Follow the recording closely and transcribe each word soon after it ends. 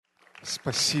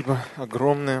Спасибо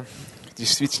огромное.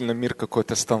 Действительно, мир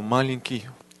какой-то стал маленький,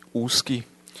 узкий,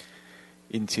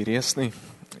 интересный.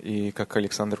 И, как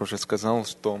Александр уже сказал,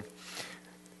 что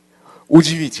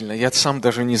удивительно. Я сам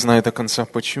даже не знаю до конца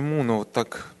почему, но вот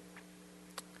так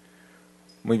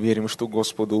мы верим, что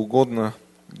Господу угодно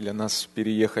для нас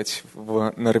переехать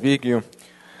в Норвегию.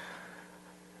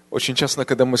 Очень часто,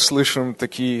 когда мы слышим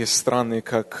такие страны,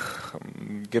 как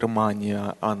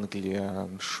Германия, Англия,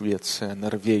 Швеция,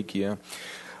 Норвегия,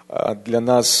 для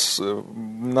нас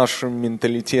в нашем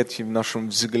менталитете, в нашем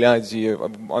взгляде,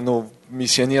 оно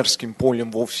миссионерским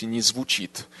полем вовсе не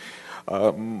звучит.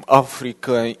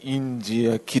 Африка,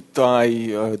 Индия,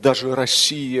 Китай, даже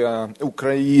Россия,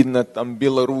 Украина, там,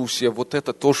 Белоруссия, вот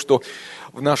это то, что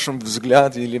в нашем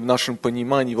взгляде или в нашем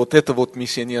понимании, вот это вот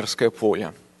миссионерское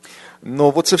поле.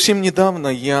 Но вот совсем недавно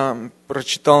я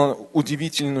прочитал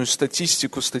удивительную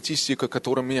статистику,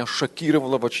 которая меня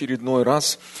шокировала в очередной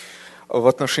раз в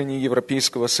отношении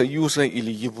Европейского Союза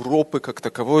или Европы как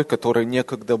таковой, которая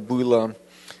некогда была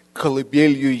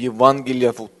колыбелью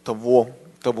Евангелия вот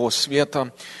того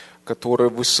света, которая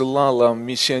высылала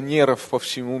миссионеров по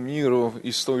всему миру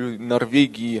из той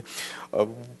Норвегии.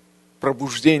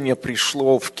 Пробуждение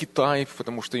пришло в Китай,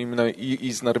 потому что именно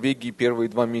из Норвегии первые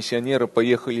два миссионера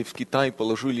поехали в Китай,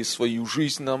 положили свою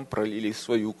жизнь нам, пролили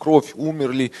свою кровь,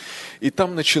 умерли. И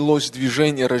там началось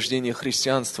движение рождения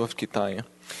христианства в Китае.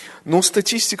 Но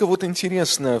статистика вот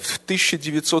интересная. В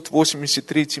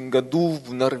 1983 году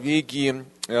в Норвегии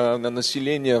на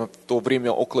население в то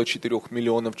время около 4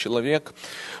 миллионов человек.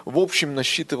 В общем,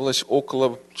 насчитывалось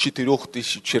около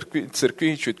 4000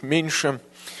 церквей, чуть меньше.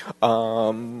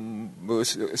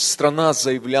 Страна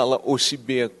заявляла о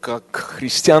себе как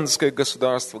христианское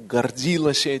государство,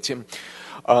 гордилась этим.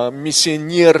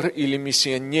 Миссионер или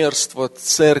миссионерство,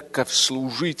 церковь,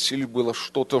 служитель было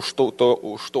что-то, что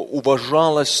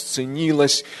уважалось,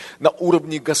 ценилось, на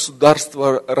уровне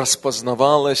государства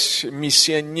распознавалось.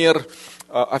 Миссионер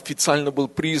официально был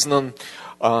признан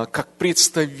как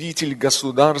представитель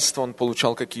государства, он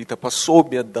получал какие-то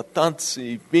пособия,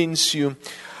 дотации, пенсию.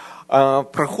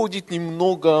 Проходит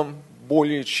немного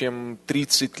более чем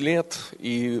 30 лет,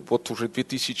 и вот уже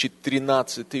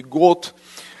 2013 год,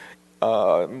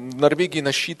 в Норвегии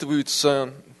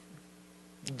насчитывается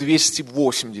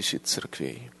 280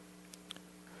 церквей.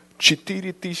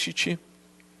 4000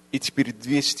 и теперь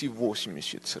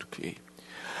 280 церквей.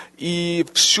 И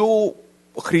все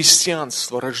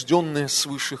христианство, рожденное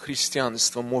свыше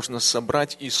христианства, можно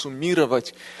собрать и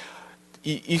суммировать,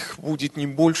 и их будет не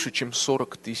больше, чем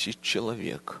 40 000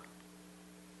 человек.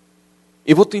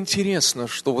 И вот интересно,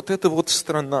 что вот эта вот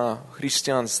страна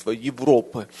христианства,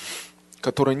 Европы,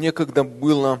 которая некогда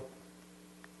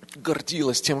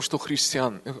гордилась тем, что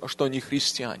они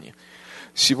христиане,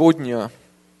 сегодня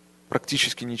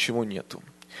практически ничего нету.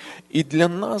 И для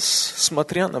нас,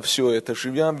 смотря на все это,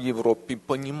 живя в Европе,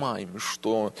 понимаем,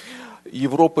 что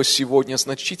Европа сегодня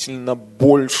значительно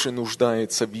больше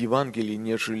нуждается в Евангелии,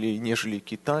 нежели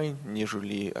Китай,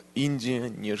 нежели Индия,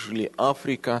 нежели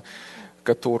Африка,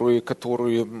 которые,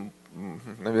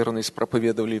 наверное,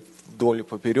 проповедовали вдоль и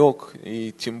поперек,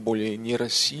 и тем более не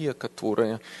Россия,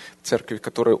 церковь,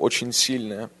 которая очень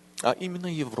сильная, а именно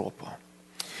Европа.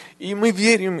 И мы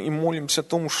верим и молимся о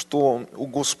том, что у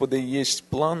Господа есть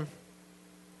план,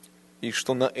 и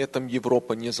что на этом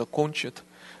Европа не закончит.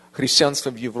 Христианство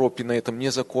в Европе на этом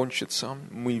не закончится.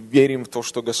 Мы верим в то,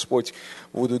 что Господь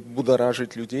будет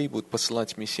будоражить людей, будет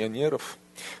посылать миссионеров.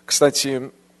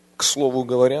 Кстати, к слову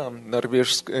говоря,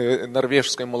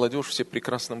 норвежская молодежь все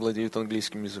прекрасно владеют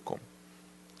английским языком.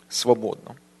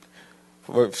 Свободно.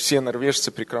 Все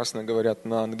норвежцы прекрасно говорят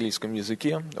на английском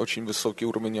языке, очень высокий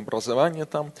уровень образования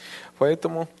там.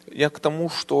 Поэтому я к тому,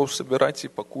 что собирайте,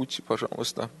 пакуйте,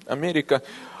 пожалуйста. Америка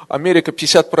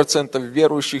 50%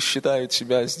 верующих считают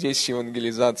себя здесь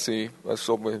евангелизацией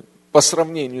особой. По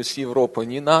сравнению с Европой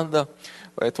не надо,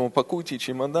 поэтому пакуйте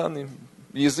чемоданы,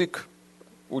 язык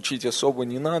учить особо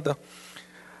не надо.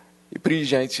 И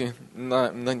приезжайте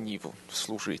на Ниву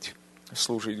служить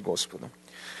Господу.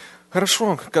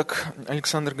 Хорошо, как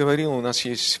Александр говорил, у нас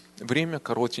есть время,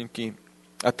 коротенький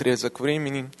отрезок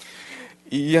времени.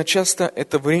 И я часто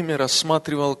это время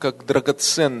рассматривал как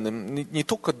драгоценным, не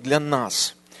только для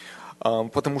нас,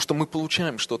 потому что мы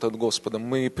получаем что-то от Господа,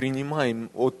 мы принимаем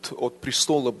от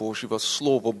престола Божьего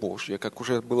Слово Божье, как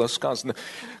уже было сказано,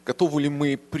 готовы ли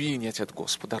мы принять от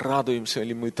Господа, радуемся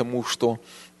ли мы тому, что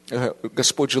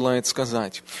Господь желает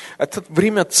сказать. Это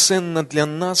время ценно для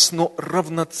нас, но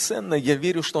равноценно, я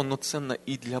верю, что оно ценно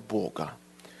и для Бога.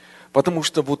 Потому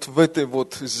что вот в этой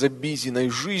вот забизенной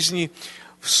жизни,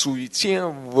 в суете,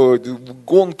 в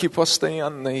гонке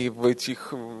постоянной, в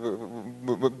этих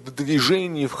в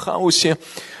движении, в хаосе,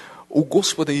 у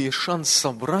Господа есть шанс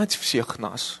собрать всех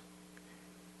нас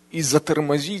и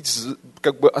затормозить,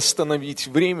 как бы остановить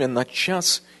время на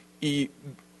час и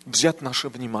взять наше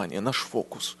внимание, наш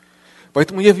фокус.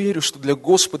 Поэтому я верю, что для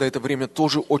Господа это время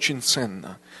тоже очень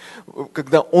ценно,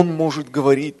 когда Он может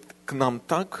говорить к нам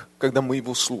так, когда мы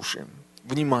Его слушаем.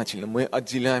 Внимательно мы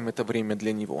отделяем это время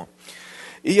для Него.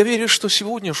 И я верю, что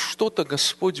сегодня что-то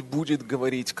Господь будет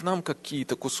говорить к нам,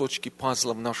 какие-то кусочки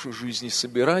пазла в нашей жизни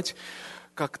собирать,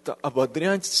 как-то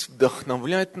ободрять,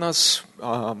 вдохновлять нас,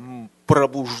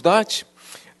 пробуждать,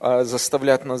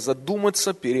 заставлять нас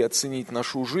задуматься, переоценить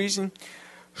нашу жизнь,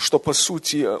 что по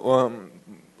сути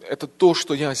это то,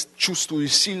 что я чувствую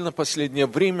сильно в последнее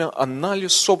время,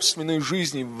 анализ собственной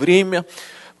жизни, время,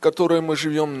 в которое мы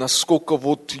живем, насколько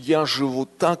вот я живу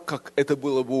так, как это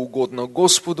было бы угодно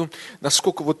Господу,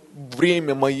 насколько вот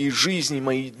время моей жизни,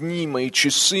 мои дни, мои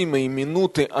часы, мои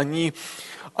минуты, они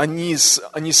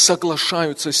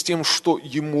соглашаются с тем, что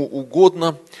Ему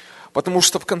угодно, потому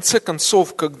что в конце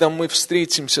концов, когда мы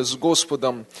встретимся с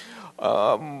Господом,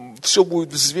 все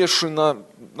будет взвешено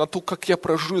на то, как я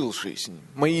прожил жизнь,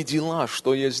 мои дела,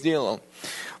 что я сделал.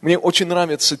 Мне очень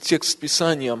нравится текст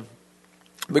Писания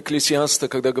в Экклесиаста,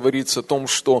 когда говорится о том,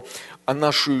 что о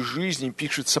нашей жизни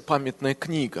пишется памятная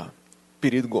книга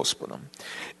перед Господом.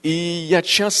 И я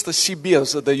часто себе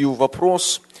задаю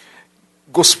вопрос: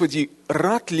 Господи,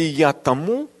 рад ли я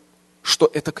тому, что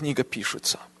эта книга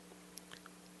пишется?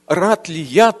 Рад ли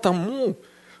я тому,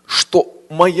 что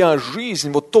моя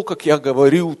жизнь, вот то, как я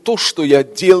говорю, то, что я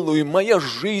делаю, моя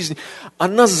жизнь,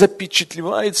 она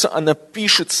запечатлевается, она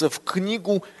пишется в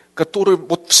книгу, которая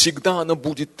вот всегда она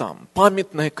будет там.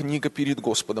 Памятная книга перед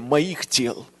Господом, моих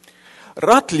дел.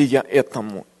 Рад ли я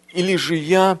этому? Или же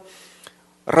я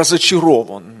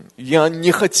разочарован? Я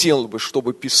не хотел бы,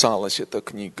 чтобы писалась эта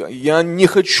книга. Я не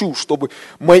хочу, чтобы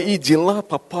мои дела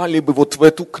попали бы вот в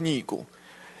эту книгу.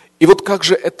 И вот как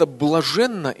же это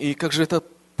блаженно, и как же это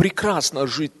прекрасно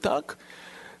жить так,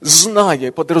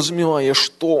 зная, подразумевая,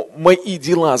 что мои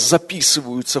дела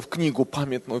записываются в книгу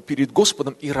памятную перед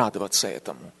Господом, и радоваться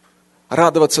этому.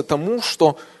 Радоваться тому,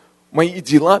 что мои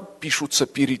дела пишутся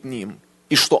перед Ним,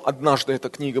 и что однажды эта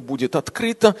книга будет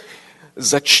открыта,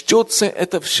 зачтется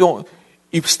это все,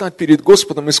 и встать перед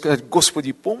Господом и сказать: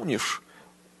 Господи, помнишь,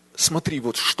 смотри,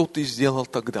 вот что ты сделал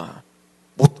тогда,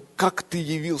 вот как ты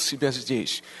явил себя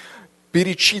здесь.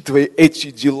 Перечитывая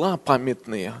эти дела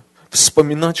памятные,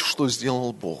 вспоминать, что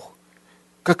сделал Бог.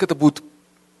 Как это будет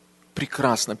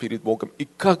прекрасно перед Богом. И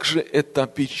как же это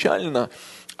печально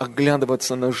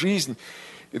оглядываться на жизнь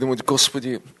и думать: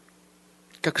 Господи,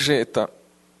 как же это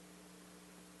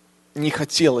не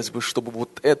хотелось бы, чтобы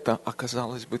вот это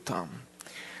оказалось бы там.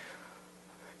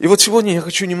 И вот сегодня я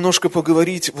хочу немножко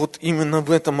поговорить вот именно в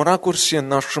этом ракурсе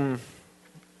нашей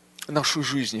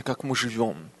жизни, как мы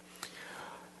живем.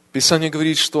 Писание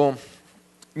говорит, что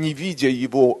не видя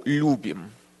Его,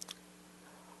 любим,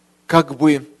 как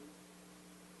бы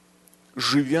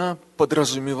живя,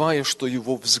 подразумевая, что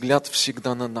Его взгляд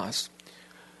всегда на нас,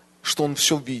 что Он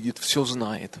все видит, все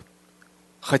знает,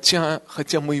 хотя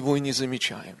мы Его и не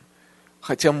замечаем,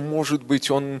 хотя, может быть,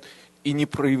 Он и не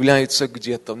проявляется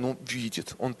где-то, но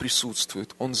видит, Он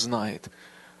присутствует, Он знает,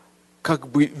 как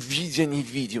бы видя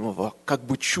невидимого, как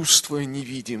бы чувствуя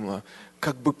невидимого,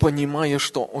 как бы понимая,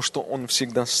 что Он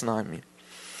всегда с нами.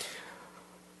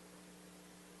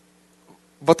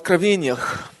 В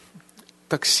Откровениях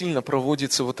так сильно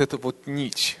проводится вот эта вот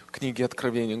нить книги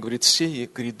Откровения. Он говорит: «Сие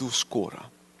гряду скоро».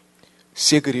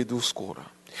 «Се гряду скоро».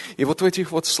 И вот в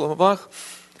этих вот словах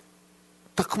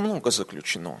так много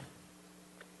заключено.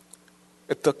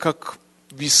 Это как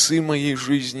весы моей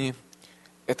жизни,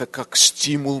 это как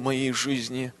стимул моей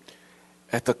жизни,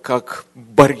 это как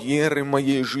барьеры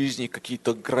моей жизни,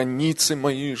 какие-то границы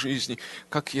моей жизни,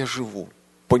 как я живу,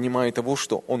 понимая того,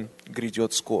 что Он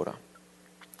грядет скоро.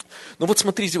 Ну вот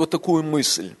смотрите, вот такую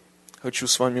мысль хочу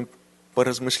с вами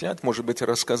поразмышлять, может быть,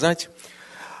 рассказать.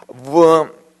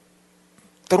 В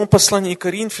втором послании к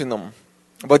Коринфянам,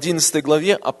 в 11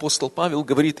 главе, апостол Павел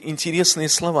говорит интересные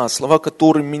слова,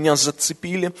 которые меня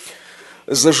зацепили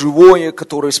за живое,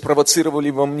 которые спровоцировали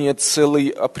во мне целый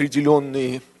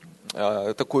определенный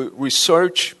такой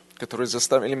research, которые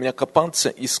заставили меня копаться,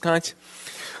 искать.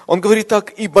 Он говорит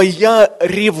так: «Ибо я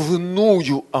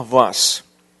ревную о вас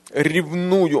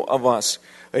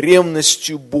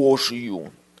ревностью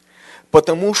Божию,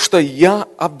 потому что я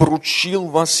обручил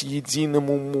вас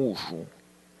единому мужу».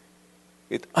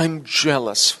 I'm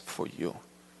jealous for you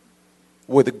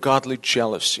with a godly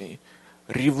jealousy.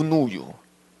 Ревную.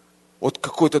 вот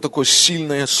какое-то такое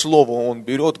сильное слово он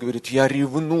берет, говорит, я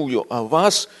ревную о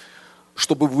вас,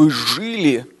 чтобы вы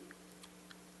жили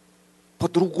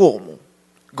по-другому.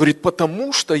 Говорит,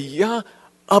 потому что я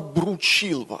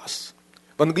обручил вас.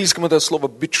 В английском это слово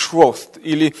betrothed,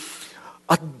 или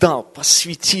отдал,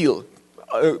 посвятил,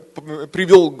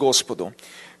 привел к Господу.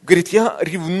 Говорит, я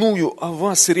ревную о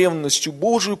вас ревностью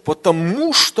Божию,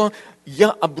 потому что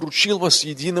я обручил вас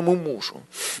единому мужу.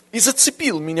 И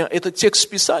зацепил меня этот текст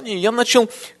Писания, я начал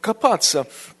копаться.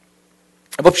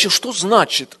 Вообще, что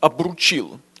значит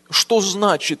обручил? Что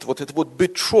значит вот это вот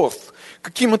betrothed?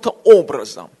 Каким-то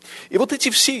образом. И вот эти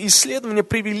все исследования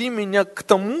привели меня к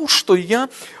тому, что я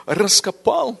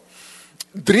раскопал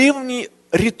древний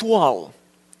ритуал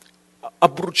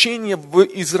обручения в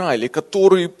Израиле,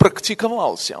 который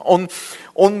практиковался. Он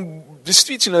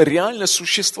действительно реально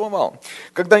существовал.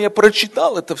 Когда я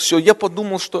прочитал это все, я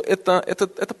подумал, что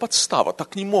это подстава,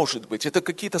 так не может быть. Это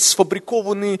какие-то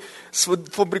сфабрикованные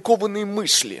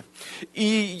мысли. И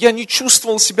я не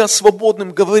чувствовал себя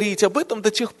свободным говорить об этом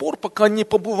до тех пор, пока, не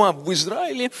побывав в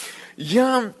Израиле,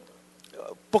 я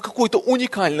по какой-то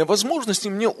уникальной возможности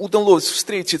мне удалось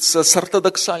встретиться с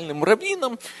ортодоксальным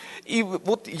раввином, и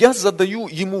вот я задаю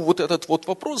ему вот этот вот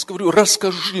вопрос, говорю,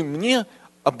 расскажи мне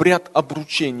обряд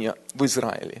обручения в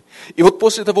Израиле. И вот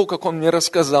после того, как он мне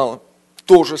рассказал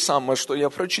то же самое, что я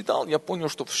прочитал, я понял,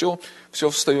 что все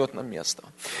встает на место.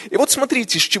 И вот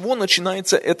смотрите, с чего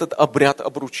начинается этот обряд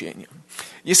обручения.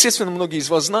 Естественно, многие из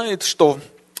вас знают, что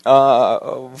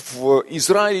в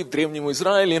Израиле, в Древнем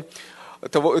Израиле,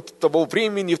 того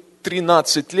времени, в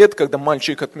 13 лет, когда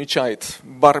мальчик отмечает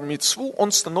бар-мицву,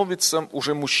 он становится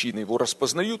уже мужчиной, его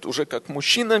распознают уже как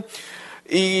мужчина.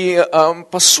 И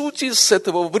по сути с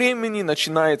этого времени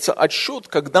начинается отсчет,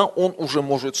 когда он уже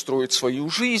может строить свою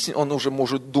жизнь, он уже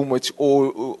может думать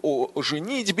о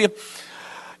женитьбе.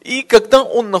 И когда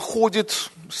он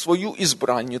находит свою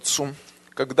избранницу,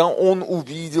 когда он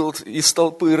увидел, из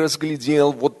толпы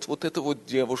разглядел, вот эта вот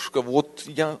девушка, вот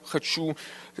я хочу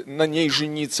на ней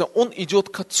жениться, он идет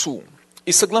к отцу.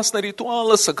 И согласно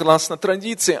ритуалу, согласно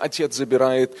традиции, отец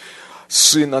забирает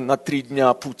сына на 3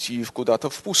 дня пути куда-то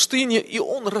в пустыне, и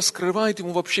он раскрывает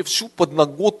ему вообще всю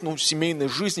подноготную семейной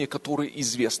жизни, которая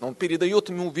известна. Он передает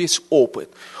ему весь опыт,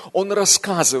 он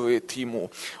рассказывает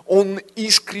ему, он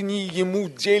искренне ему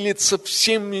делится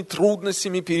всеми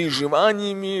трудностями,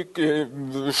 переживаниями,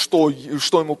 что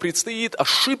ему предстоит,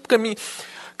 ошибками,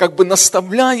 как бы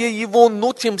наставляя его,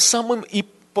 но тем самым и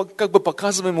как бы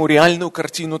показывая ему реальную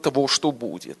картину того, что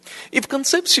будет. И в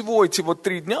конце всего эти вот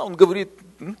 3 дня он говорит,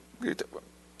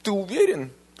 ты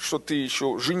уверен, что ты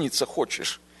еще жениться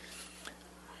хочешь?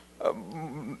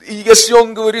 И если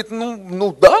он говорит,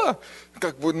 ну да,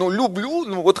 как бы,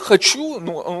 люблю, вот хочу,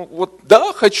 вот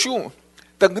да, хочу,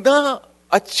 тогда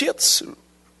отец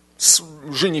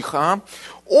жениха,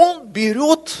 он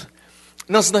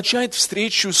назначает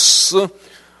встречу с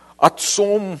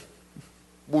отцом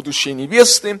будущей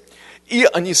невесты, и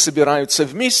они собираются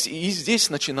вместе, и здесь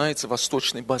начинается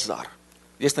восточный базар.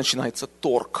 Здесь начинается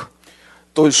торг.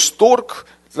 То есть торг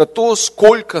за то,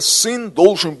 сколько сын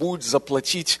должен будет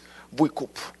заплатить выкуп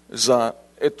за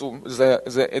эту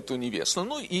невесту.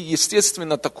 Ну и,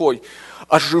 естественно, такой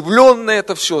оживленный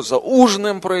это все за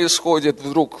ужином происходит.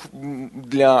 Вдруг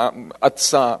для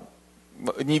отца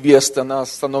невеста, она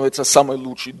становится самой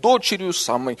лучшей дочерью,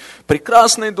 самой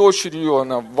прекрасной дочерью,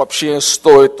 она вообще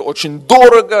стоит очень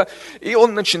дорого, и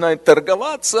он начинает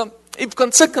торговаться, и в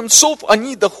конце концов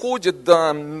они доходят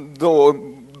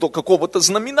до какого-то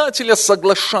знаменателя,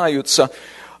 соглашаются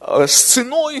с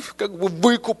ценой как бы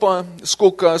выкупа,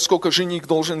 сколько жених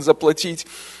должен заплатить.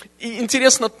 И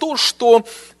интересно то, что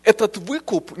этот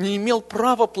выкуп не имел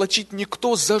права платить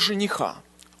никто за жениха.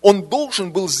 Он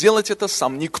должен был сделать это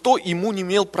сам. Никто ему не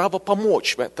имел права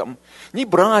помочь в этом. Ни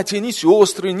братья, ни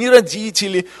сестры, ни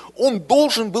родители. Он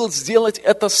должен был сделать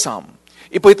это сам.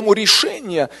 И поэтому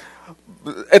решение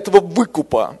этого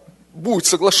выкупа,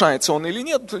 соглашается он или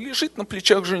нет, лежит на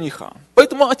плечах жениха.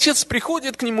 Поэтому отец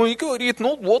приходит к нему и говорит,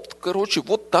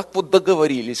 вот так вот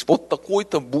договорились, вот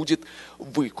такой-то будет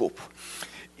выкуп.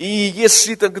 И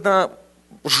если тогда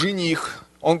жених,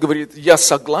 он говорит, я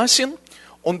согласен,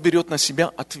 он берет на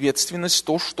себя ответственность,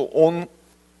 то, что он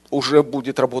уже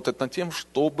будет работать над тем,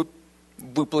 чтобы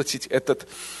выплатить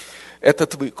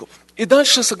этот выкуп. И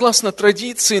дальше, согласно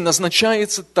традиции,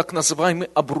 назначается так называемый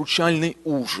обручальный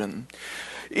ужин.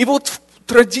 И вот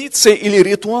традиция или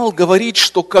ритуал говорит,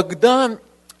 что когда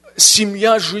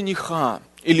семья жениха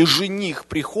или жених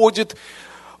приходит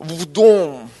в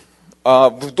дом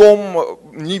в дом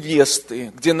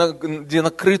невесты, где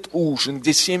накрыт ужин,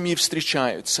 где семьи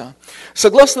встречаются.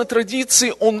 Согласно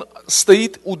традиции, он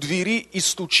стоит у двери и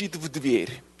стучит в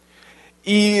дверь.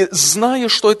 И зная,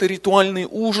 что это ритуальный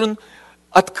ужин,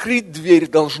 открыть дверь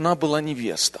должна была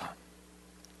невеста.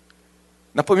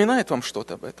 Напоминает вам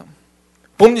что-то об этом?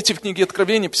 Помните, в книге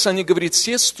Откровения Писание говорит: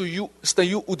 «Се стою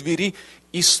у двери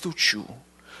и стучу.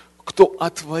 Кто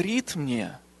отворит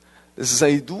мне,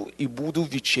 зайду и буду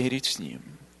вечерить с ним».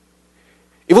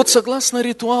 И вот согласно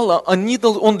ритуалу,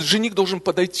 жених должен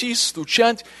подойти,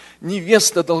 стучать,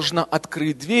 невеста должна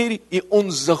открыть дверь, и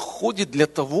он заходит для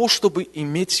того, чтобы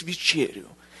иметь вечерю,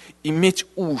 иметь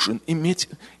ужин, иметь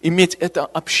это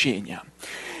общение.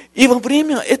 И во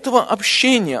время этого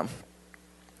общения,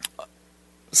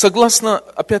 согласно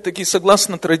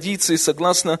традиции,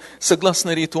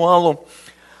 согласно ритуалу,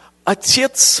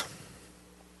 отец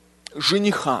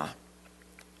жениха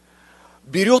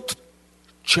берет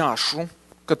чашу,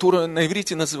 которая на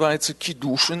иврите называется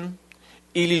кидушин,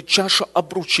 или чаша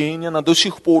обручения, она до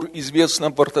сих пор известна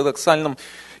в ортодоксальном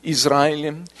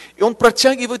Израиле, и он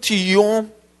протягивает ее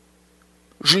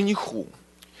жениху.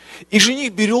 И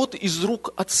жених берет из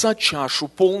рук отца чашу,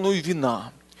 полную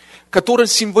вина, которая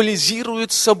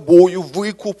символизирует собою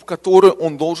выкуп, который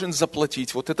он должен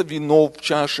заплатить. Вот это вино в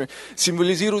чаше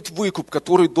символизирует выкуп,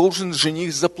 который должен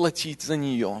жених заплатить за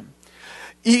нее.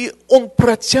 И он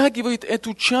протягивает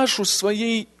эту чашу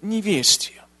своей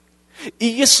невесте. И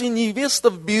если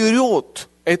невеста берет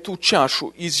эту чашу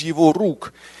из его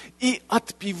рук и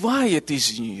отпивает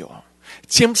из нее,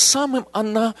 тем самым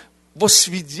она во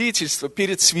свидетельство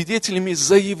перед свидетелями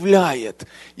заявляет: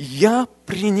 «Я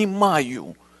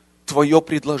принимаю твое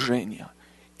предложение,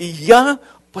 и я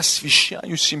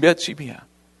посвящаю себя тебе.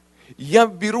 Я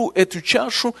беру эту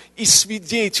чашу и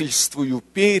свидетельствую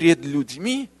перед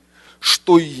людьми,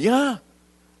 что я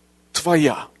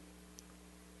твоя».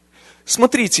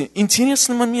 Смотрите,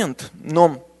 интересный момент,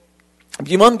 но в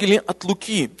Евангелии от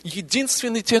Луки,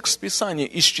 единственный текст Писания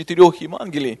из 4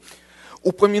 Евангелий,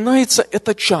 упоминается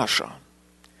эта чаша.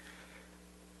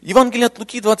 Евангелие от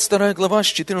Луки, 22 глава, с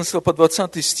 14 по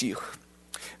 20 стих.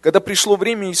 Когда пришло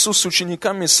время, Иисус с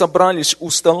учениками собрались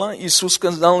у стола. Иисус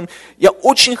сказал им: «Я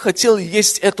очень хотел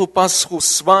есть эту Пасху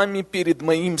с вами перед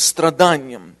моим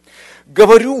страданием.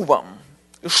 Говорю вам,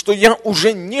 что я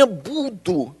уже не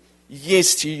буду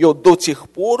есть ее до тех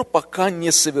пор, пока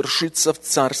не совершится в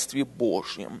Царстве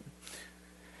Божьем».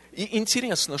 И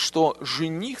интересно, что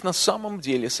жених на самом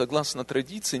деле, согласно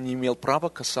традиции, не имел права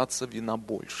касаться вина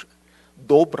больше,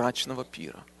 до брачного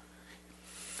пира.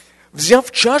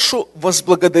 Взяв чашу,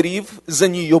 возблагодарив за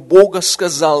нее Бога,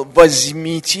 сказал: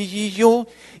 «Возьмите ее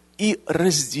и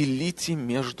разделите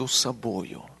между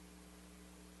собою».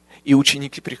 И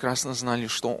ученики прекрасно знали,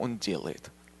 что он делает,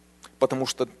 потому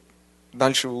что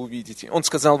дальше вы увидите. Он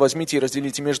сказал: «Возьмите и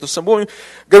разделите между собой.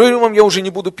 Говорю вам, я уже не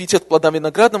буду пить от плода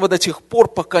виноградного до тех пор,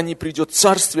 пока не придет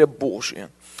Царствие Божие».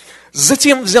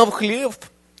 Затем, взяв хлеб,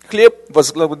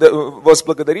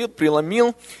 возблагодарил,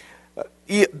 преломил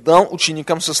и дал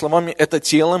ученикам со словами: «Это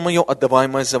тело мое,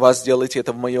 отдаваемое за вас, делайте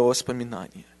это в мое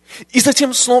воспоминание». И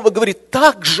затем снова говорит: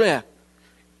 «Также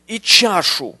и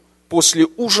чашу после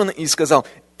ужина», и сказал: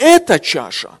 «Эта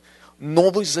чаша –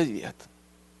 Новый Завет».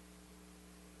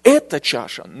 Эта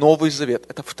чаша – Новый Завет,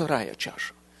 это вторая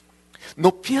чаша. Но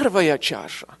первая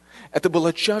чаша – это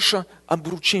была чаша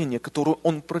обручения, которую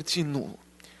он протянул.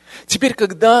 Теперь,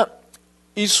 когда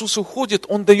Иисус уходит,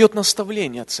 он дает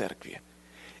наставление церкви.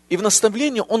 И в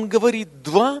наставлении он говорит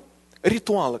 2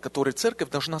 ритуала, которые церковь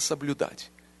должна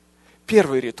соблюдать.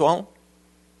 Первый ритуал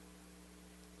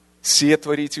 – «Сие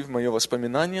творите в мое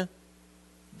воспоминание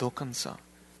до конца».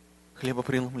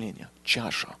 Хлебопреломление,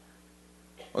 чаша.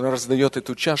 Он раздает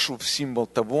эту чашу в символ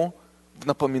того, в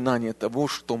напоминание того,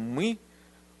 что мы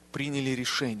приняли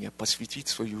решение посвятить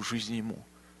свою жизнь Ему.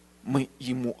 Мы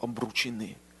Ему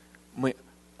обручены. Мы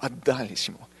отдались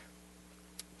Ему.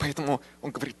 Поэтому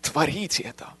Он говорит: творите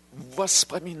это в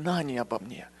воспоминание обо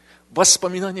мне.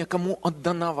 Воспоминание, кому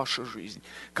отдана ваша жизнь,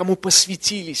 кому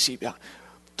посвятили себя.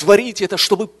 Творите это,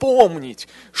 чтобы помнить,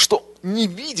 что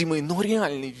невидимый, но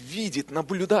реальный видит,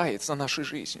 наблюдает за нашей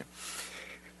жизнью.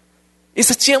 И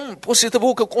затем, после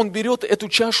того, как он берет эту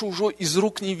чашу уже из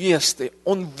рук невесты,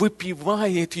 он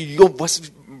выпивает ее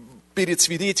перед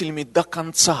свидетелями до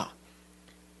конца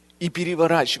и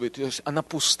переворачивает, то есть она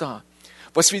пуста.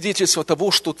 Во свидетельство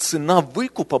того, что цена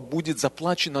выкупа будет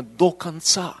заплачена до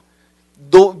конца,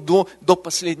 до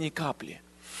последней капли.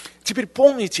 Теперь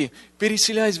помните,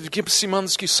 переселяясь в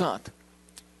Гефсиманский сад,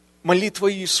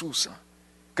 молитва Иисуса,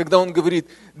 когда Он говорит: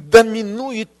 «Да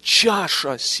минует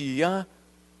чаша сия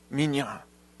меня,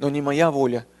 но не моя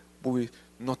воля, будет,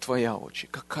 но твоя, Отче.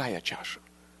 Какая чаша?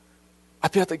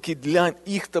 Опять-таки для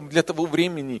их, для того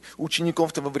времени,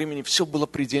 учеников того времени, все было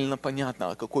предельно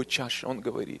понятно, о какой чаше он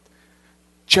говорит.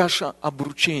 Чаша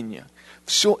обручения.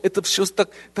 Все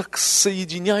так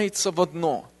соединяется в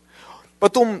одно.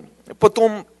 Потом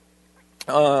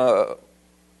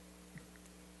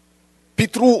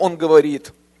Петру он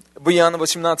говорит, в Иоанна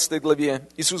 18 главе,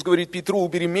 Иисус говорит Петру: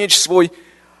 убери меч свой,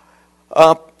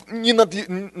 не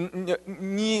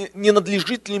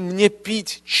надлежит ли мне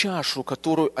пить чашу,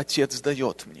 которую Отец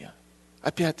дает мне?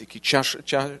 Опять-таки,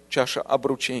 чаша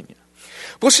обручения.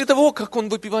 После того, как он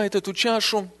выпивает эту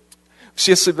чашу,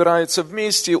 все собираются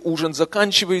вместе, ужин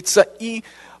заканчивается, и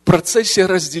процессия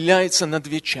разделяется на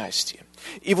две части.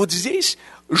 И вот здесь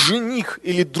жених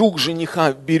или друг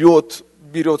жениха берет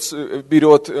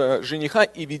жениха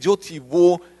и ведет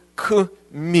его к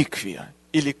микве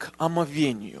или к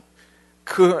омовению,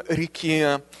 к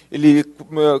реке или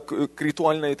к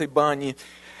ритуальной этой бане.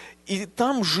 И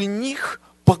там жених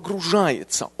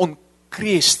погружается, он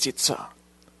крестится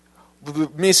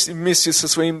вместе со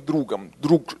своим другом,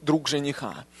 друг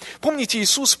жениха. Помните,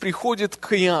 Иисус приходит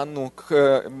к Иоанну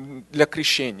для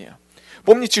крещения.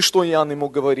 Помните, что Иоанн ему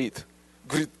говорит?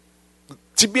 Говорит: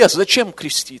 тебе зачем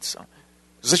креститься?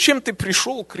 Зачем ты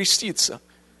пришел креститься?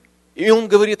 И он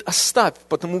говорит: оставь,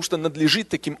 потому что надлежит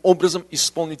таким образом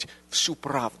исполнить всю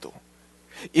правду.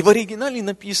 И в оригинале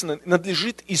написано: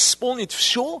 надлежит исполнить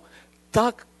все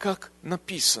так, как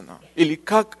написано, или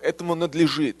как этому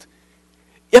надлежит.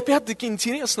 И опять-таки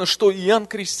интересно, что Иоанн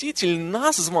Креститель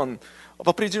назван в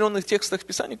определенных текстах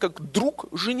Писания как друг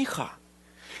жениха.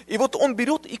 И вот он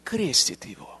берет и крестит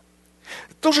его.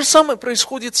 То же самое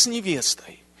происходит с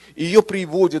невестой. Ее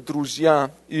приводят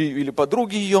друзья или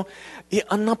подруги ее, и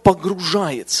она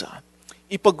погружается.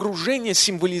 И погружение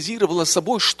символизировало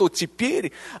собой, что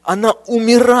теперь она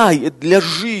умирает для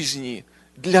жизни,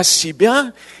 для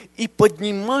себя, и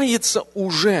поднимается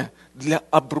уже для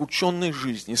обрученной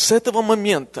жизни. С этого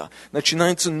момента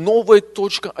начинается новая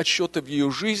точка отсчета в ее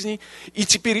жизни, и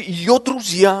теперь ее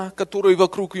друзья, которые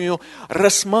вокруг нее,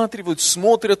 рассматривают,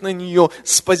 смотрят на нее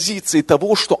с позиции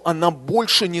того, что она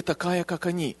больше не такая, как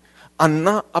они.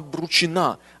 Она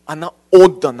обручена, она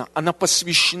отдана, она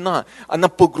посвящена, она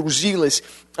погрузилась,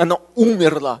 она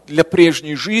умерла для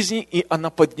прежней жизни, и она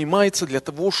поднимается для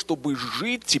того, чтобы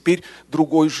жить теперь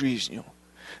другой жизнью.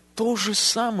 То же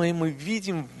самое мы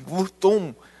видим в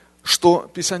том,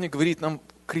 что Писание говорит нам: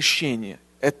 крещение.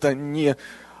 Это не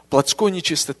плотской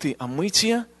нечистоты, а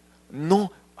мытье,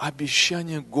 но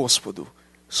обещание Господу,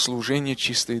 служение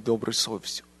чистой и доброй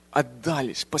совестью.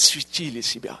 Отдались, посвятили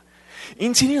себя.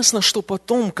 Интересно, что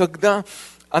потом, когда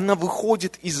она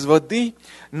выходит из воды,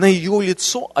 на ее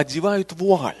лицо одевают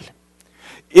вуаль.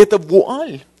 И эта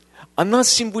вуаль, она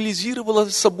символизировала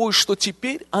собой, что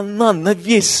теперь она на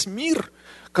весь мир,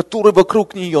 который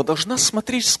вокруг нее, должна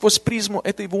смотреть сквозь призму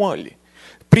этой вуали.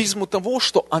 Призму того,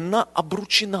 что она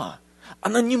обручена.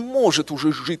 Она не может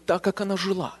уже жить так, как она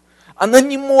жила. Она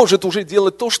не может уже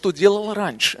делать то, что делала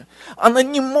раньше. Она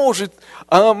не может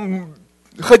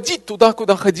ходить туда,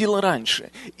 куда ходила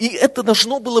раньше. И это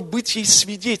должно было быть ей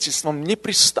свидетельством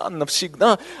непрестанно,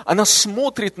 всегда. Она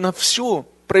смотрит на все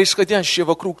происходящее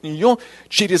вокруг нее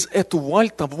через эту вуаль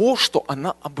того, что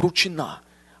она обручена.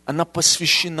 Она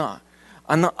посвящена.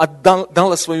 Она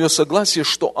дала свое согласие,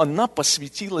 что она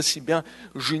посвятила себя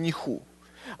жениху.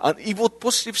 И вот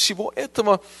после всего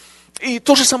этого, и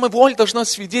то же самое вуаль должна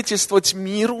свидетельствовать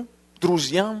миру,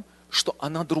 друзьям, что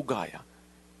она другая.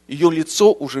 Ее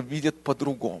лицо уже видят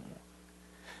по-другому.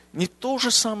 Не то же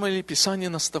самое ли Писание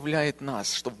наставляет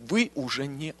нас, что вы уже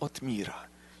не от мира.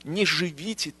 Не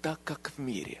живите так, как в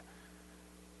мире.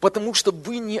 Потому что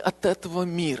вы не от этого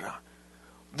мира.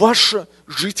 Ваше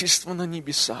жительство на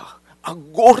небесах. О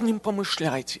горнем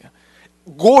помышляйте,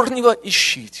 горнего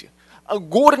ищите, о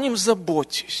горнем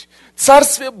заботьтесь,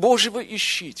 Царствие Божьего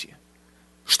ищите,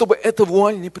 чтобы эта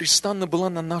вуаль непрестанно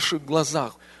была на наших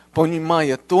глазах,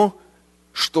 понимая то,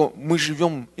 что мы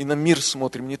живем и на мир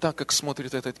смотрим не так, как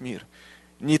смотрит этот мир,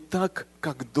 не так,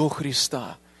 как до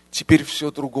Христа. Теперь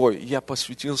все другое. Я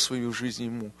посвятил свою жизнь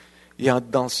Ему. Я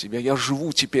отдал себя. Я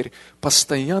живу теперь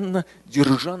постоянно,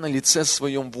 держа на лице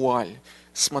своем вуаль,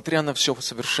 смотря на все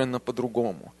совершенно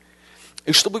по-другому.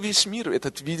 И чтобы весь мир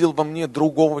этот видел во мне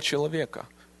другого человека.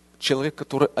 Человек,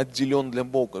 который отделен для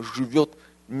Бога, живет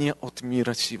не от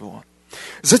мира сего.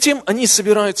 Затем они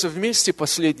собираются вместе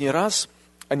последний раз.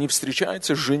 Они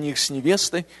встречаются, жених с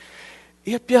невестой.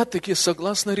 И опять-таки,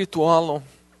 согласно ритуалу,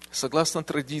 согласно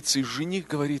традиции, жених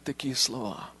говорит такие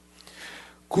слова: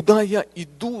 «Куда я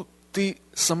иду, ты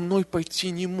со мной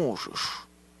пойти не можешь.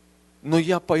 но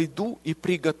я пойду и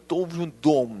приготовлю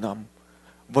дом нам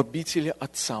в обители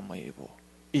Отца моего,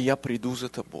 и я приду за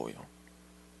тобою.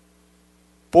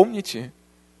 Помните,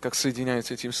 как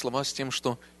соединяются эти слова с тем,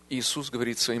 что Иисус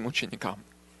говорит своим ученикам?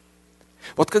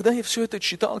 Вот когда я все это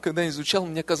читал, когда изучал,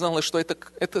 мне казалось, что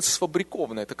это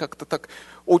сфабриковано, это как-то так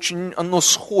очень оно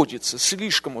сходится,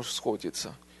 слишком уж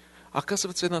сходится. А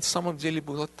оказывается, это на самом деле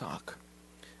было так.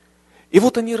 И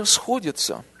вот они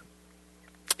расходятся,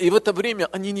 и в это время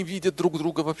они не видят друг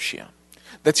друга вообще.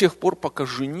 До тех пор, пока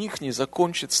жених не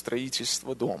закончит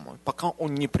строительство дома, пока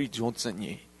он не придет за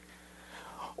ней.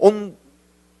 Он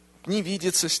не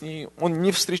видится с ней, он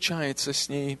не встречается с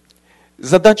ней.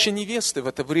 Задача невесты в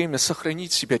это время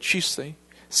сохранить себя чистой,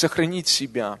 сохранить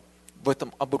себя в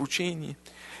этом обручении.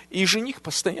 И жених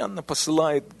постоянно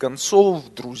посылает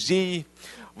гонцов, друзей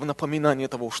в напоминание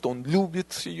того, что он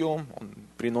любит ее, он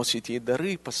приносит ей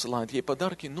дары, посылает ей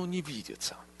подарки, но не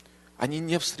видится. Они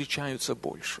не встречаются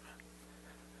больше.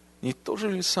 Не то же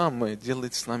ли самое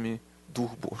делает с нами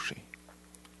Дух Божий?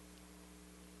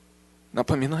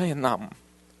 Напоминая нам,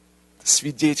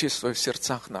 свидетельствуя в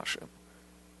сердцах наших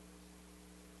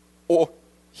о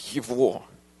Его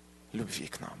любви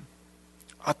к нам,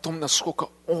 о том, насколько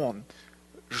Он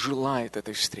желает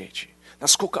этой встречи,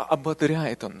 насколько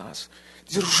ободряет Он нас.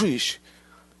 Держись,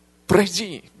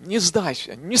 пройди, не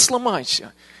сдайся, не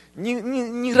сломайся,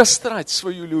 не растрать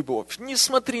свою любовь, не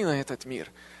смотри на этот мир.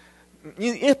 Не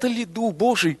это ли Дух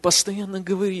Божий постоянно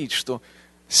говорит, что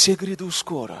 «се гряду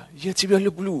скоро, я тебя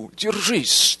люблю,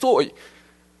 держись, стой»,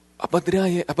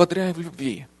 ободряя в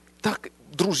любви. Так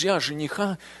друзья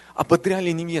жениха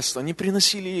ободряли невесту, они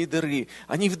приносили ей дары,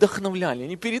 они вдохновляли,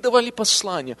 они передавали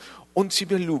послание. Он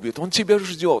тебя любит, он тебя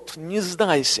ждет, не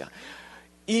сдайся.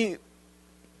 И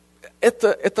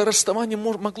это расставание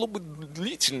могло быть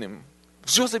длительным.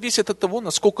 Все зависит от того,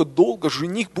 насколько долго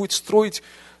жених будет строить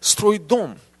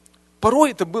дом.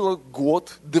 Порой это было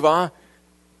год, 2,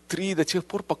 3, до тех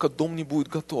пор, пока дом не будет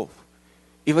готов.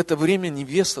 И в это время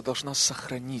невеста должна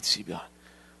сохранить себя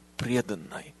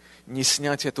преданной, не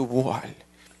снять эту вуаль,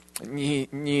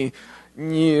 не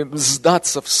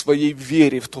сдаться в своей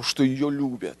вере в то, что ее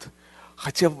любят.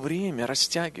 Хотя время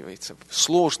растягивается,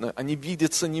 сложно, они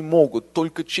видеться не могут,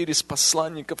 только через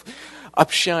посланников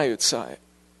общаются.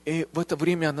 И в это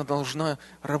время она должна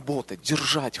работать,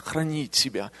 держать, хранить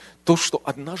себя. То, что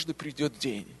однажды придет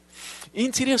день. И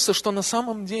интересно, что на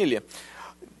самом деле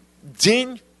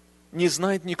день не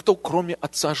знает никто, кроме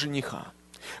отца жениха.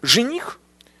 Жених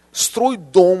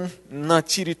строит дом на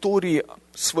территории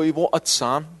своего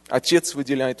отца. Отец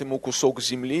выделяет ему кусок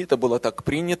земли, это было так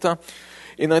принято.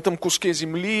 И на этом куске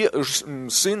земли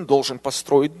сын должен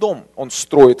построить дом. Он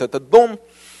строит этот дом.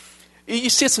 И,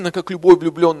 естественно, как любой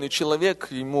влюбленный человек,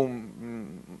 ему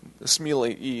с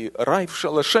Милой и рай в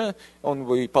шалаше, он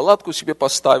бы и палатку себе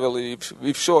поставил, и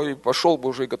все, и пошел бы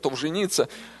уже, готов жениться.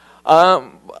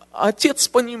 А отец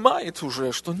понимает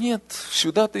уже, что нет,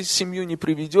 сюда ты семью не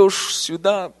приведешь,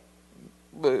 сюда,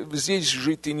 здесь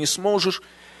жить ты не сможешь.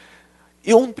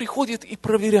 И он приходит и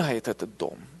проверяет этот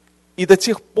дом. И до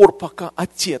тех пор, пока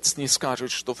отец не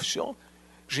скажет, что все,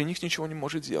 жених ничего не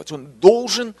может сделать. Он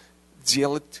должен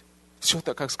делать все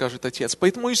так, как скажет отец.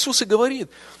 Поэтому Иисус и говорит,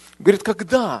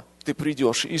 когда ты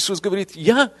придешь? Иисус говорит,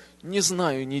 я не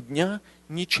знаю ни дня,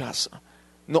 ни часа,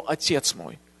 но Отец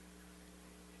мой.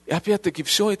 И опять-таки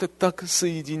все это так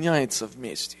соединяется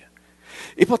вместе.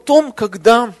 И потом,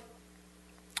 когда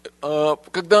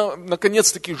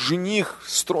наконец-таки жених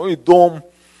строит дом,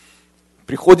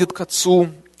 приходит к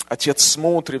отцу, отец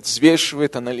смотрит,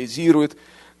 взвешивает, анализирует,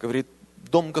 говорит,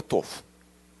 дом готов.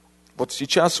 Вот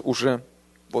сейчас уже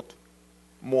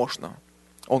можно,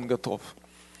 он готов.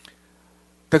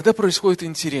 Тогда происходит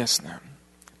интересное.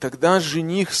 Тогда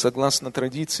жених, согласно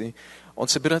традиции, он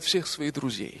собирает всех своих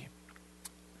друзей,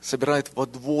 собирает во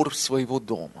двор своего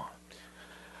дома.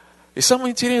 И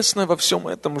самое интересное во всем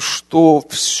этом, что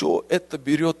все это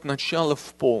берет начало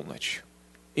в полночь.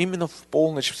 Именно в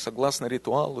полночь, согласно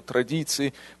ритуалу,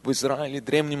 традиции в Израиле,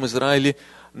 древнем Израиле,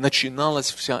 начиналась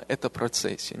вся эта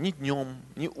процессия. Ни днем,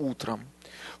 ни утром.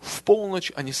 В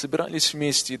полночь они собирались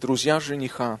вместе, друзья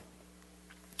жениха.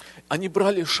 Они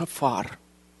брали шафар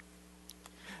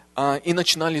и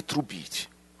начинали трубить.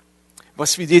 Во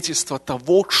свидетельство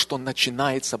того, что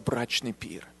начинается брачный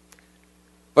пир.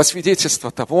 Во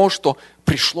свидетельство того, что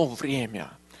пришло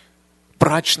время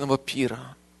брачного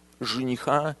пира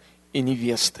жениха и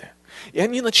невесты. И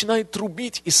они начинают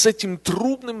трубить, и с этим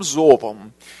трубным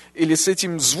зовом, или с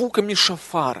этими звуками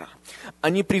шафара,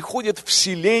 они приходят в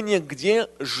селение, где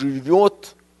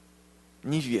живет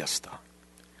невеста.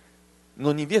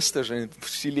 Но невеста же в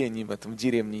селении, в этом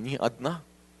деревне, не одна.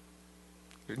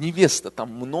 невеста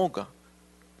там много.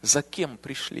 За кем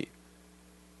пришли?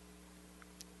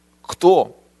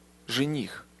 Кто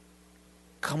жених?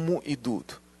 Кому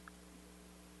идут?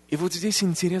 И вот здесь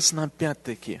интересно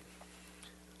опять-таки,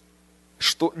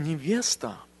 что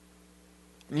невеста,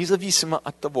 независимо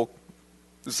от того,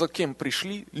 за кем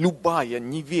пришли, любая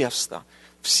невеста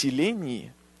в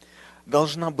селении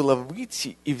должна была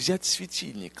выйти и взять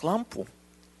светильник, лампу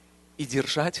и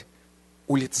держать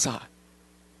у лица,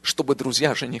 чтобы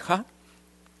друзья жениха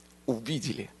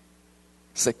увидели,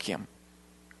 за кем.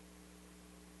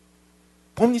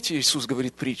 Помните, Иисус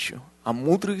говорит притчу о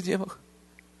мудрых девах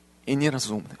и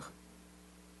неразумных?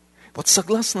 Вот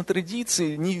согласно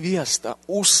традиции, невеста,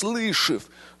 услышав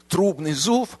трубный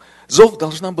зов,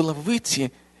 должна была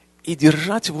выйти и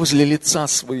держать возле лица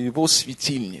своего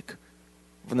светильник,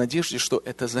 в надежде, что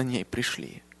это за ней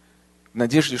пришли, в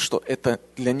надежде, что это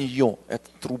для нее, это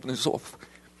трубный зов.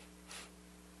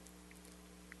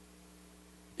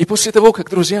 И после того, как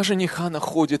друзья жениха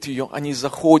находят ее, они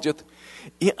заходят,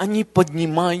 и они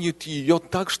поднимают ее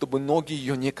так, чтобы ноги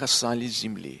ее не касались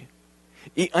земли.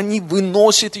 И они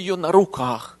выносят ее на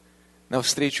руках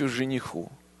навстречу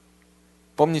жениху.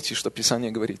 Помните, что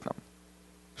Писание говорит нам?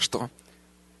 Что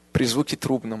при звуке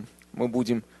трубном мы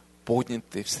будем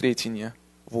подняты в встретение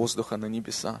воздуха на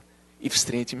небеса и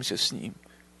встретимся с Ним.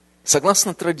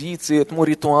 Согласно традиции, этому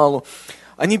ритуалу,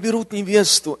 они берут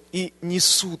невесту и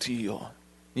несут ее,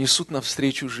 несут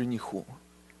навстречу жениху.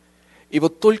 И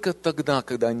вот только тогда,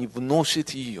 когда они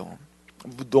вносят ее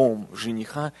в дом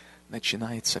жениха,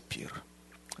 начинается пир,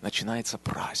 начинается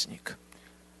праздник,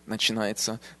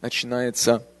 начинается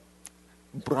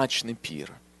брачный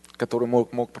пир, который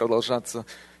мог продолжаться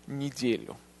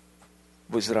неделю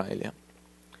в Израиле.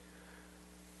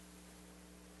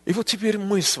 И вот теперь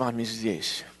мы с вами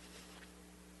здесь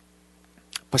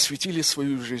посвятили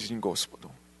свою жизнь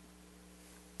Господу.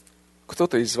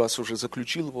 Кто-то из вас уже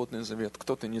заключил водный завет,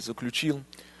 кто-то не заключил,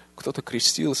 кто-то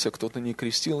крестился, кто-то не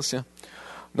крестился.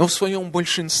 Но в своем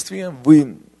большинстве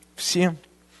вы все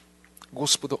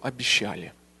Господу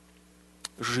обещали,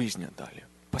 жизнь отдали,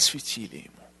 посвятили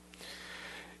Ему.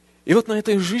 И вот на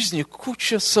этой жизни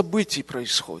куча событий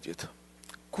происходит,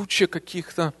 куча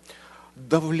каких-то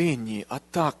давлений,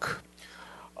 атак,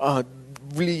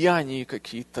 влияний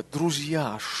какие-то,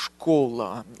 друзья,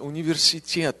 школа,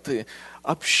 университеты,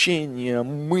 общение,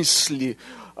 мысли,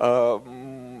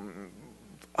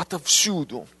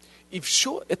 отовсюду. И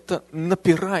все это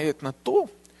напирает на то,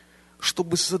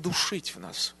 чтобы задушить в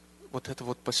нас вот это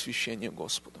вот посвящение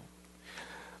Господу.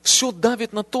 Все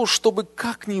давит на то, чтобы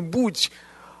как-нибудь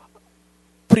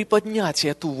приподнять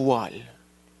эту вуаль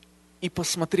и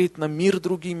посмотреть на мир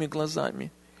другими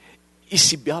глазами, и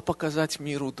себя показать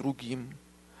миру другим.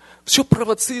 Все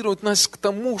провоцирует нас к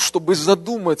тому, чтобы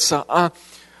задуматься, а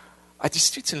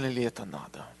действительно ли это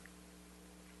надо?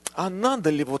 А надо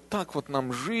ли вот так вот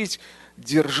нам жить,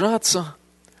 держаться?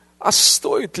 А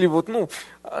стоит ли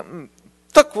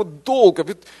так вот долго?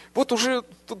 Ведь вот уже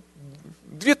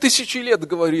 2000 лет,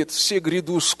 говорит, все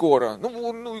гряду скоро.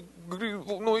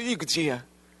 Ну и где?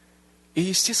 И,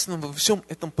 естественно, во всем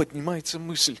этом поднимается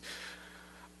мысль,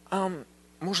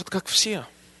 может, как все?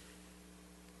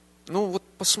 Вот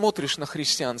посмотришь на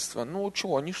христианство,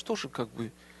 они же тоже как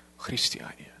бы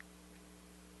христиане.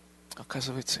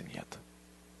 Оказывается, нет.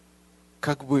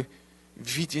 Как бы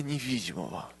видя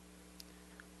невидимого,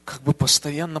 как бы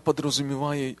постоянно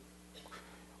подразумевая,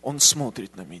 он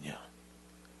смотрит на меня.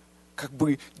 Как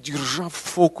бы держа в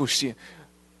фокусе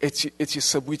эти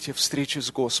события встречи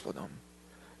с Господом.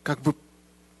 Как бы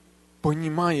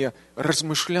понимая,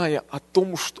 размышляя о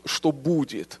том, что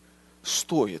будет,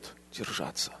 стоит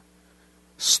держаться.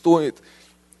 Стоит,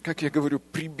 как я говорю,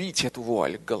 прибить эту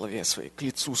вуаль к голове своей, к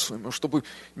лицу своему, чтобы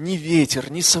ни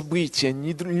ветер, ни события,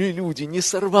 ни люди не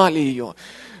сорвали ее,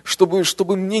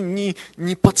 чтобы мне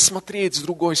не подсмотреть с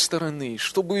другой стороны,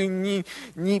 чтобы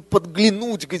не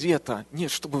подглянуть где-то.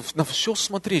 Нет, чтобы на все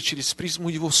смотреть через призму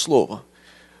Его Слова.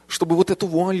 Чтобы вот эту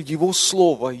вуаль Его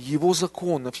Слова, Его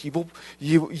законов,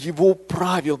 Его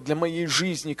правил для моей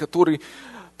жизни, которые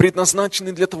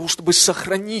предназначены для того, чтобы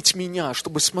сохранить меня,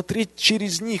 чтобы смотреть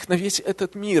через них на весь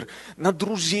этот мир, на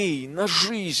друзей, на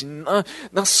жизнь,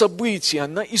 на события,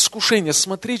 на искушения,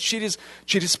 смотреть через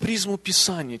призму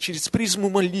Писания, через призму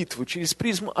молитвы, через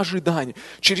призму ожидания,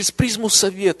 через призму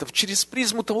советов, через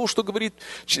призму того, что говорит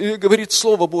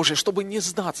Слово Божие, чтобы не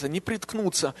сдаться, не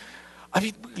приткнуться. А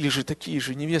ведь были же такие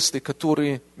же невесты,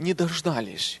 которые не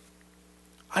дождались.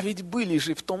 А ведь были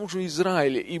же в том же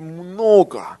Израиле и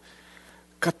много,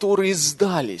 которые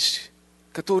сдались,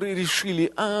 которые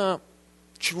решили,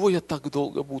 чего я так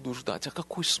долго буду ждать, а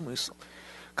какой смысл?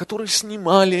 которые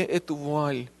снимали эту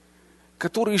вуаль,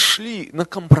 которые шли на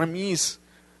компромисс.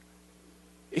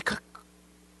 И как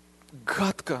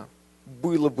гадко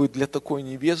было бы для такой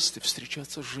невесты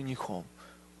встречаться с женихом,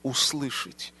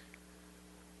 услышать,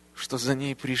 что за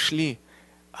ней пришли,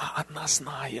 а она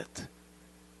знает,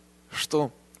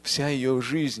 что вся ее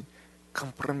жизнь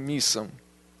компромиссом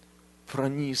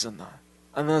пронизана.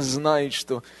 Она знает,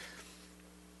 что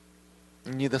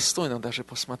недостойно даже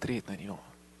посмотреть на него.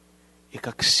 И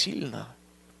как сильно,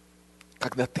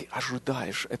 когда ты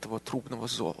ожидаешь этого трубного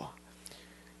зова,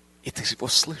 и ты его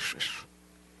слышишь,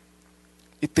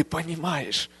 и ты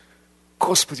понимаешь,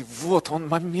 Господи, вот он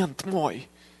момент мой,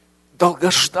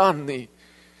 долгожданный,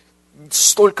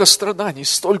 столько страданий,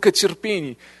 столько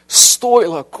терпений,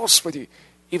 стоило, Господи,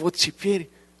 и вот теперь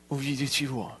увидеть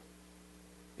его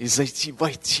и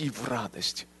войти в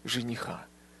радость жениха.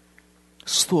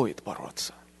 Стоит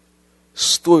бороться,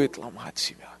 стоит ломать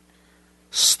себя,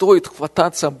 стоит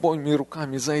хвататься обоими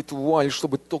руками за эту вуаль,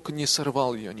 чтобы только не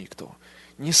сорвал ее никто.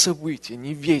 Ни события,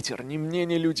 ни ветер, ни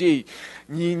мнение людей,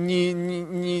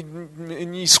 ни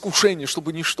искушение,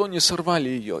 чтобы ничто не сорвали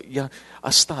ее. И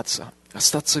остаться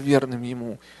верным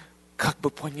ему, как бы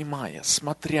понимая,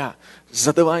 смотря,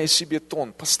 задавая себе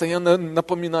тон, постоянно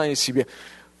напоминая себе,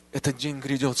 этот день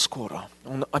грядет скоро,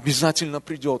 он обязательно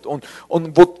придет, он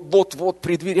вот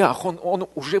при дверях, он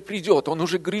уже придет, он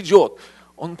уже грядет,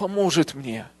 он поможет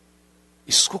мне.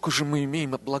 И сколько же мы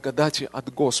имеем благодати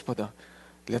от Господа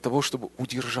для того, чтобы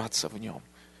удержаться в нем.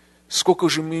 Сколько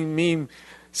же мы имеем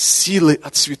силы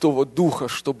от Святого Духа,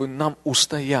 чтобы нам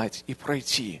устоять и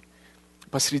пройти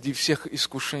посреди всех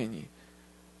искушений.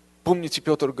 Помните,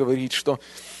 Петр говорит, что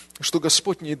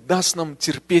Господь не даст нам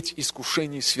терпеть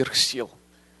искушений сверх сил.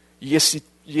 Если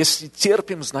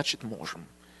терпим, значит можем.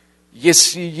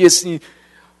 Если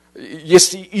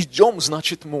идем,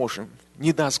 значит можем.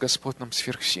 Не даст Господь нам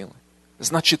сверхсилы.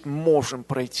 Значит, можем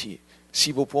пройти с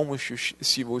Его помощью,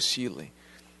 с Его силой.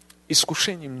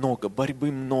 Искушений много,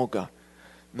 борьбы много.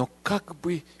 Но как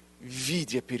бы,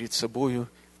 видя перед собою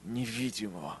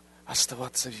невидимого,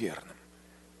 оставаться верным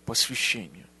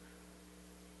посвящению.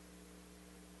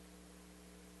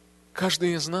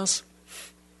 Каждый из нас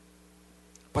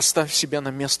поставь себя на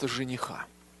место жениха.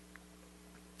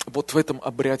 Вот в этом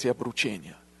обряде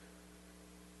обручения.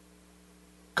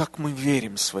 Как мы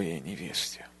верим своей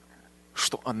невесте,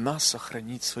 что она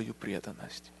сохранит свою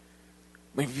преданность.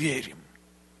 Мы верим.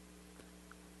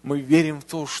 Мы верим в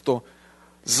то, что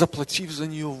заплатив за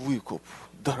нее выкуп,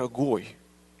 дорогой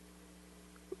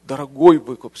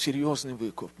выкуп, серьезный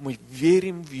выкуп, мы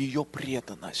верим в ее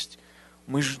преданность.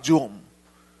 Мы ждем.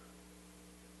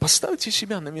 Поставьте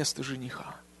себя на место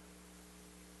жениха.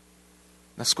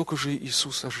 Насколько же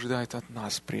Иисус ожидает от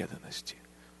нас преданности?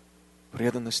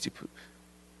 Преданности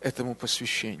этому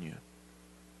посвящению.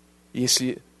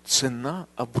 Если цена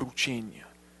обручения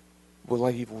была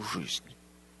Его жизнь,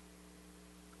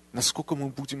 насколько мы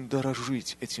будем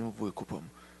дорожить этим выкупом,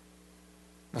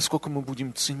 насколько мы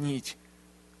будем ценить,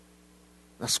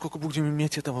 насколько будем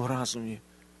иметь это в разуме,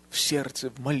 в сердце,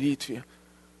 в молитве,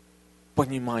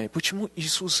 понимая. Почему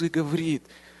Иисус и говорит,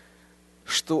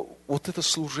 что вот это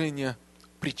служение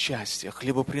причастия,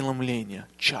 хлебопреломления,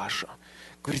 чаша,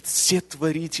 говорит, все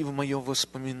творите в мое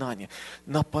воспоминание,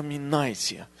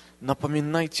 напоминайте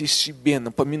себе,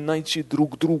 напоминайте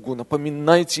друг другу,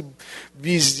 напоминайте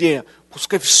везде.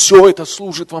 Пускай все это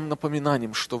служит вам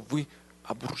напоминанием, что вы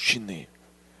обручены.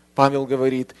 Павел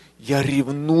говорит, я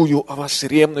ревную о вас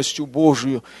ревностью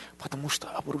Божию, потому что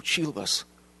обручил вас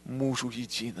мужу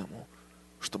единому,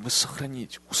 чтобы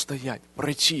сохранить, устоять,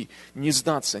 пройти, не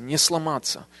сдаться, не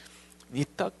сломаться. Не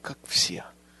так, как все.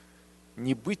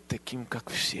 Не быть таким, как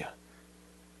все.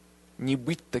 Не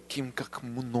быть таким, как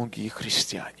многие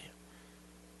христиане.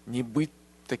 Не быть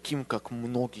таким, как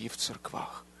многие в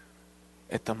церквах.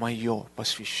 Это мое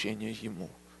посвящение Ему.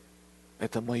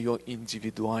 Это мое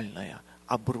индивидуальное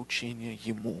обручение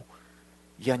Ему.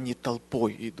 Я не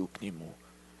толпой иду к Нему.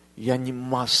 Я не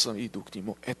массой иду к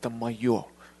Нему. Это мое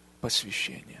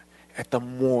посвящение. Это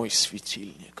мой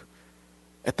светильник.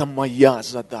 Это моя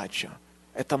задача.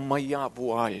 Это моя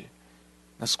вуаль.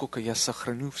 Насколько я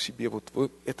сохраню в себе вот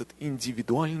этот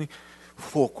индивидуальный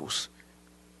фокус.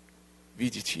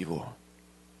 Видеть Его.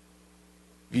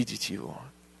 Видеть Его.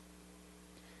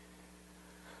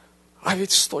 А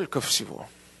ведь столько всего.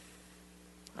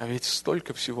 А ведь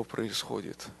столько всего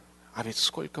происходит. А ведь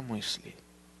сколько мыслей.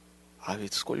 А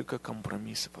ведь сколько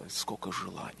компромиссов. А ведь сколько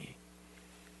желаний.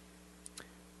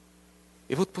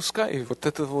 И вот пускай вот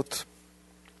это вот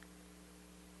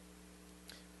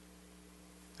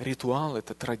ритуал,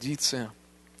 эта традиция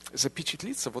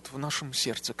запечатлится вот в нашем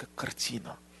сердце, как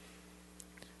картина.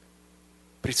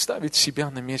 представить себя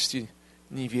на месте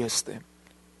невесты,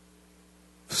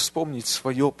 вспомнить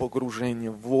свое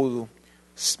погружение в воду,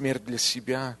 смерть для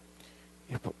себя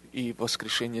и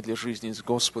воскрешение для жизни с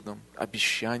Господом,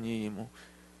 обещание Ему,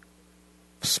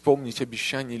 вспомнить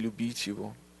обещание любить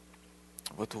Его,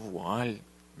 в эту вуаль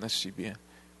на себе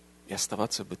и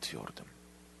оставаться быть твердым,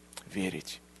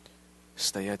 верить,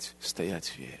 стоять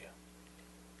в вере.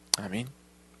 Аминь.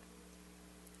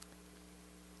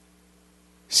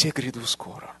 «Се гряду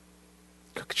скоро».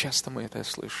 Как часто мы это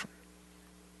слышим.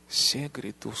 «Се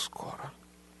гряду скоро».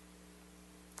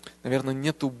 Наверное,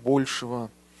 нету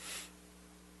большего,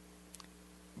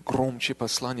 громче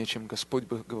послания, чем Господь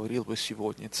бы говорил бы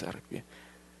сегодня церкви.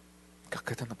 Как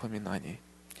это напоминание.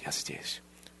 Я здесь,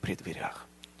 при дверях.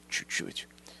 Чуть-чуть.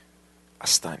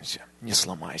 Останься, не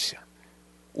сломайся.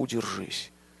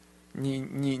 Удержись.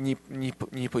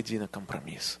 Не пойди на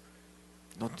компромисс.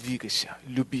 Но двигайся,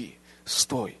 люби,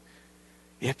 стой.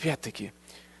 И опять-таки,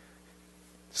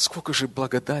 сколько же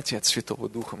благодати от Святого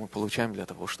Духа мы получаем для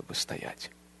того, чтобы стоять,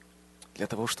 для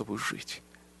того, чтобы жить,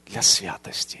 для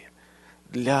святости,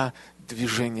 для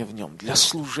движения в Нем, для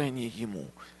служения Ему,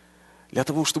 для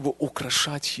того, чтобы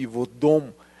украшать Его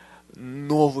дом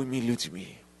новыми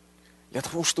людьми, для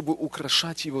того, чтобы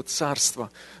украшать Его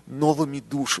царство новыми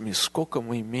душами. Сколько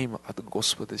мы имеем от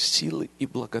Господа силы и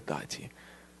благодати,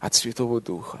 от Святого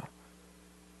Духа,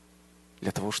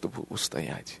 для того, чтобы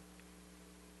устоять,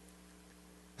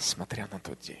 смотря на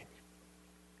тот день.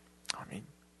 Аминь.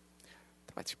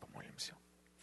 Давайте помолимся.